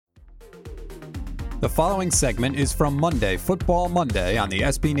The following segment is from Monday Football Monday on the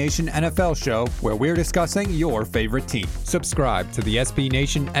SB Nation NFL Show, where we're discussing your favorite team. Subscribe to the SB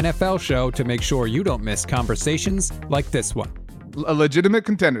Nation NFL Show to make sure you don't miss conversations like this one. Legitimate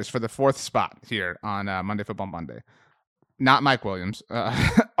contenders for the fourth spot here on Monday Football Monday. Not Mike Williams.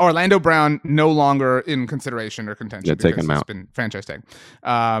 Orlando Brown no longer in consideration or contention. Yeah, take him out. It's been franchise tag.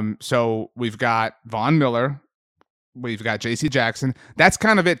 So we've got Von Miller. We've got J.C. Jackson. That's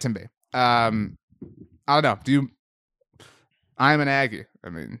kind of it to me. I don't know. I'm an Aggie. I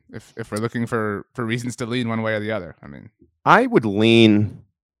mean, if we're looking for reasons to lean one way or the other, I mean, I would lean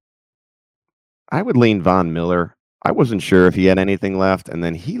Von Miller. I wasn't sure if he had anything left, and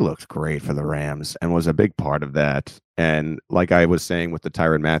then he looked great for the Rams and was a big part of that. And like I was saying with the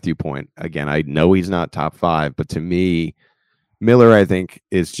Tyrann Mathieu point, again, I know he's not top 5, but to me, Miller, I think,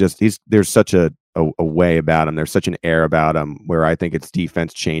 is just there's such a way about him. There's such an air about him where I think it's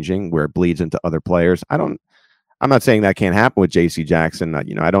defense changing, where it bleeds into other players. I'm not saying that can't happen with J.C. Jackson.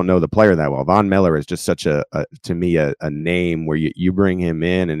 I don't know the player that well. Von Miller is just such to me a name where you bring him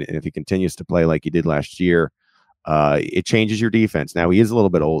in, and if he continues to play like he did last year, it changes your defense. Now he is a little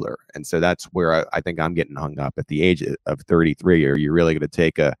bit older, and so that's where I think I'm getting hung up at the age of 33. Are you really going to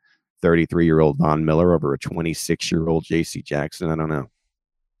take a 33-year-old Von Miller over a 26-year-old J.C. Jackson? I don't know.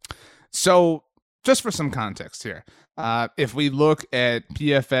 So just for some context here, if we look at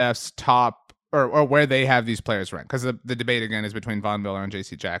PFF's top or where they have these players ranked, because the debate again is between Von Miller and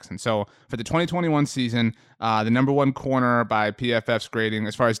J.C. Jackson. So for the 2021 season, the number one corner by PFF's grading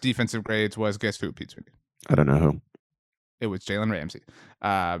as far as defensive grades was, guess who, Pete Sweeney? I don't know who. It was Jalen Ramsey.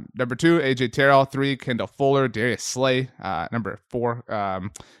 Number 2, A.J. Terrell. 3, Kendall Fuller. Darius Slay. Number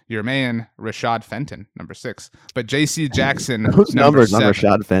 4, your man, Rashad Fenton. Number 6. But J.C. Jackson. Those numbers on 7.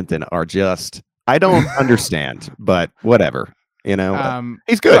 Rashad Fenton are just, I don't understand, but whatever.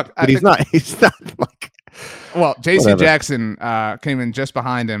 He's good, look, but he's not like. Well, J.C. Whatever. Jackson came in just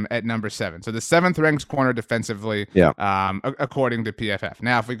behind him at number 7. So the 7th ranked corner defensively, according to PFF.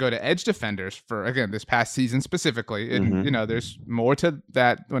 Now, if we go to edge defenders for, again, this past season specifically, and there's more to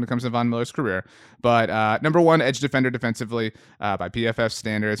that when it comes to Von Miller's career. But number 1 edge defender defensively by PFF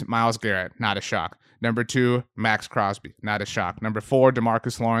standards, Myles Garrett, not a shock. Number 2, Max Crosby, not a shock. Number 4,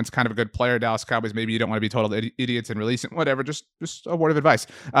 DeMarcus Lawrence, kind of a good player, Dallas Cowboys. Maybe you don't want to be total idiots and release it, whatever, just a word of advice.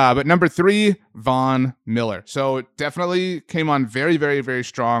 But number 3, Von Miller. So definitely came on very, very, very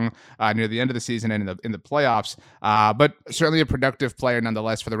strong near the end of the season and in the playoffs. But certainly a productive player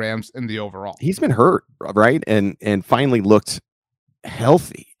nonetheless for the Rams in the overall. He's been hurt, right? And finally looked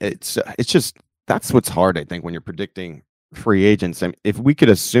healthy. It's just, that's what's hard, I think, when you're predicting free agents. I mean, if we could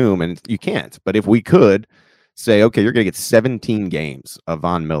assume, and you can't, but if we could say, okay, you're going to get 17 games of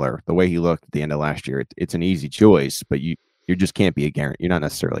Von Miller the way he looked at the end of last year, it's an easy choice, but you just can't be you're not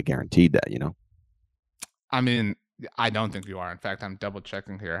necessarily guaranteed that, I mean, I don't think you are. In fact, I'm double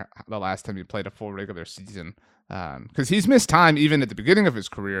checking here the last time he played a full regular season, because he's missed time even at the beginning of his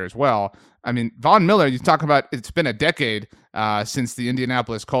career as well. I mean, Von Miller, you talk about, it's been a decade since the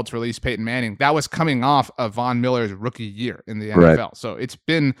Indianapolis Colts released Peyton Manning. That was coming off of Von Miller's rookie year in the NFL. Right. So it's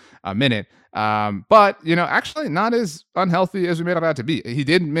been a minute. But, actually not as unhealthy as we made it out to be. He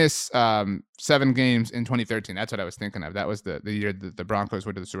did miss 7 games in 2013. That's what I was thinking of. That was the year that the Broncos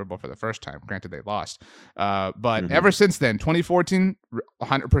went to the Super Bowl for the first time. Granted, they lost. But ever since then, 2014,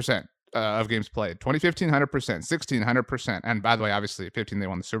 100%. Of games played. 2015, 100%. 16, 100%. And by the way, obviously, 15, they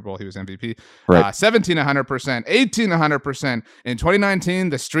won the Super Bowl. He was MVP. Right. 17, 100%. 18, 100%. In 2019,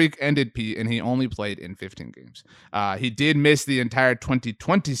 the streak ended, Pete, and he only played in 15 games. He did miss the entire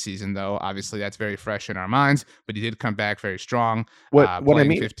 2020 season, though. Obviously, that's very fresh in our minds, but he did come back very strong. What I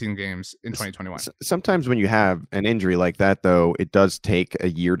mean, 15 games in 2021. Sometimes when you have an injury like that, though, it does take a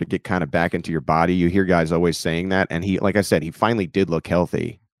year to get kind of back into your body. You hear guys always saying that, and he, like I said, he finally did look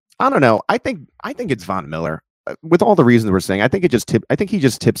healthy. I don't know. I think it's Von Miller. With all the reasons we're saying, I think he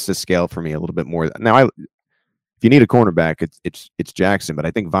just tips the scale for me a little bit more. Now, if you need a cornerback, it's Jackson, but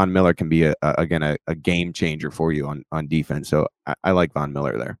I think Von Miller can be a game changer for you on defense. So I like Von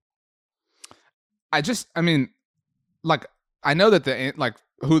Miller there. I know that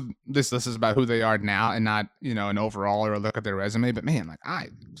who this is about who they are now and not, an overall or a look at their resume, but man, I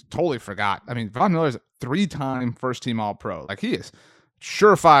totally forgot. I mean, Von Miller's a 3-time first team All-Pro. He is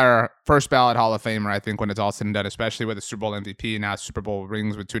surefire first ballot Hall of Famer, I think, when it's all said and done, especially with a Super Bowl MVP, now Super Bowl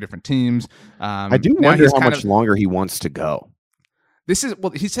rings with 2 different teams. I do wonder how much longer he wants to go.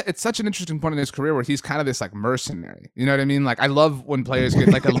 It's such an interesting point in his career where he's kind of this mercenary. You know what I mean? I love when players get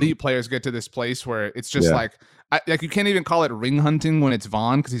elite players get to this place where it's just you can't even call it ring hunting when it's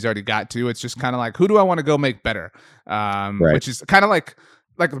Von because he's already got 2. It's just kind of who do I want to go make better? Right. Which is kind of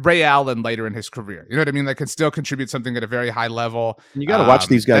like Ray Allen later in his career. You know what I mean? Like, can still contribute something at a very high level. You got to watch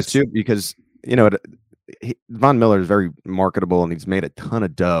these guys too, because Von Miller is very marketable and he's made a ton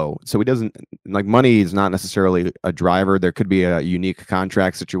of dough. So he doesn't like, money is not necessarily a driver. There could be a unique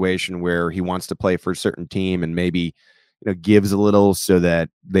contract situation where he wants to play for a certain team and maybe gives a little so that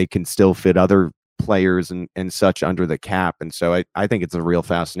they can still fit other players and such under the cap. And so I think it's a real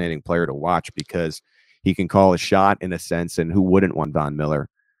fascinating player to watch because he can call a shot in a sense, and who wouldn't want Von Miller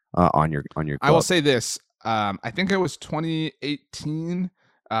on your club? I will say this. I think it was 2018.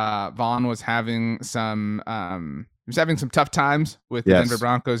 Von was having some tough times with the Denver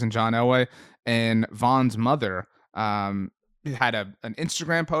Broncos and John Elway, and Von's mother had an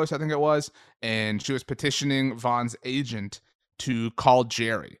Instagram post, I think it was, and she was petitioning Von's agent to call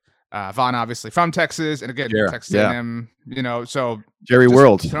Jerry. Von obviously from Texas, and again, texting him, so Jerry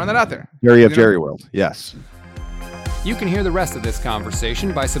World. Throwing that out there. Jerry of Jerry World. Yes. You can hear the rest of this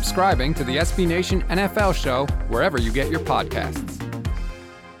conversation by subscribing to the SB Nation NFL show wherever you get your podcasts.